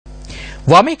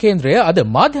වමේ කේන්ද්‍රය අද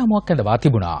මාධ්‍ය හමුවක් ඇඳවා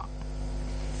තිබුණා.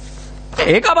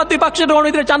 ඒකවත් විපක්ෂයට ඕන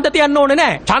විදිහට ඡන්ද තියන්න ඕනේ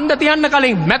නැහැ. ඡන්ද තියන්න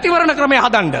කලින් මැතිවරණ ක්‍රමය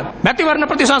හදන්න. මැතිවරණ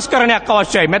ප්‍රතිසංස්කරණයක්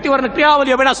අවශ්‍යයි. මැතිවරණ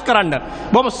ක්‍රියාවලිය වෙනස් කරන්න.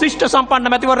 බොහොම ශිෂ්ට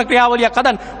සම්පන්න මැතිවරණ ක්‍රියාවලියක්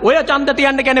හදන්න. ඔය ඡන්ද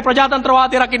තියන්න කියන්නේ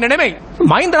ප්‍රජාතන්ත්‍රවාදය රකින්න නෙමෙයි.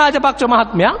 මහින්ද රාජපක්ෂ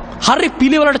මහත්මයා හරි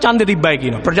පිළිවෙලට ඡන්ද තිබ්බයි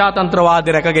කියනවා.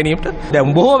 ප්‍රජාතන්ත්‍රවාදය රැක ගැනීමට.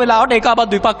 දැන් බොහෝ වෙලාවට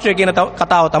ඒකාබද්ධ විපක්ෂය කියන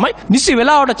කතාව තමයි නිසි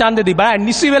වෙලාවට ඡන්ද තිබ්බයි.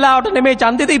 නිසි වෙලාවට නෙමෙයි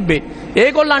ඡන්ද තිබ්බේ.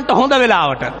 ඒගොල්ලන්ට හොඳ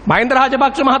වෙලාවට. මහින්ද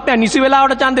රාජපක්ෂ මහත්මයා නිසි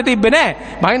වෙලාවට ඡන්ද තිබ්බේ නෑ.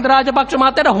 මහින්ද රාජපක්ෂ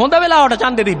මහත්තයාට හොඳ වෙලාවට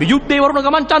ඡන්දෙ තිබ්බේ. යුද්ධේ වරුණ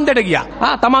ගමන් ඡන්දෙට ගියා.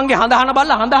 තමන්ගේ හඳහන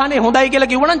බලලා හඳහනේ හොඳයි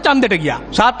කියලා කිව්වනම් ඡන්දෙට ගියා.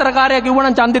 ශාස්ත්‍රකාරයා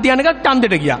කිව්වනම් ඡන්දෙ තියන එකක්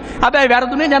ඡන්දෙට ගියා. හැබැයි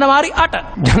වැරදුනේ ජනවාරි 8.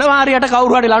 ජනවාරි 8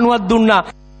 කවුරු හරි ලණුවක් දුන්නා.